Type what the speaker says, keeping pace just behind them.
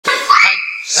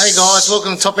Hey guys,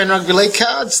 welcome to Top End Rugby League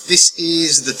Cards. This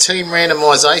is the team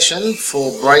randomisation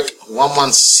for break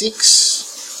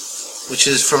 116, which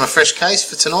is from a fresh case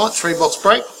for tonight, 3-box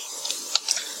break.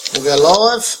 We'll go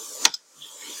live.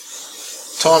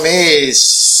 Time is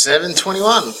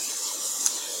 7:21.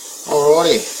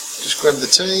 Alrighty, just grab the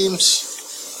teams.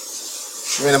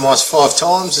 Randomise 5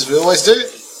 times as we always do.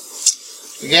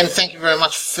 Again, thank you very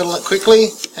much for filling it quickly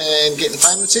and getting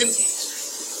payments in.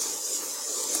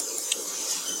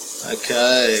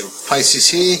 Okay, pace is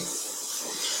here.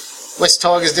 West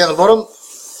Tigers down the bottom,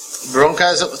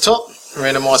 Broncos up the top.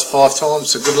 Randomised 5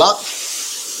 times, so good luck.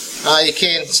 You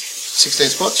can 16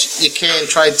 spots. You can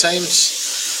trade teams.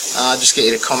 Just get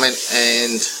you to comment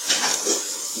and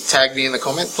tag me in the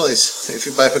comment, please, if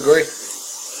you both agree.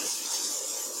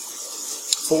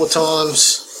 4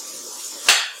 times,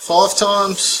 5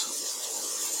 times.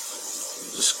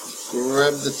 Just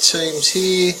grab the teams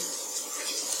here.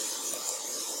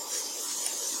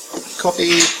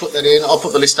 Copy, put that in. I'll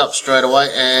put the list up straight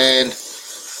away, and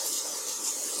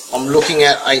I'm looking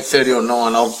at 8:30 or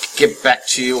 9. I'll get back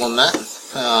to you on that.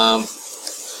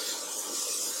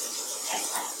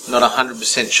 Not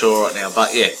 100% sure right now,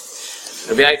 but yeah,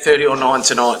 it'll be 8:30 or 9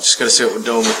 tonight. Just got to see what we're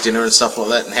doing with dinner and stuff like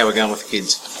that, and how we're going with the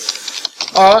kids.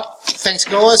 Alright, thanks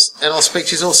guys, and I'll speak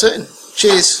to you all soon.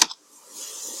 Cheers.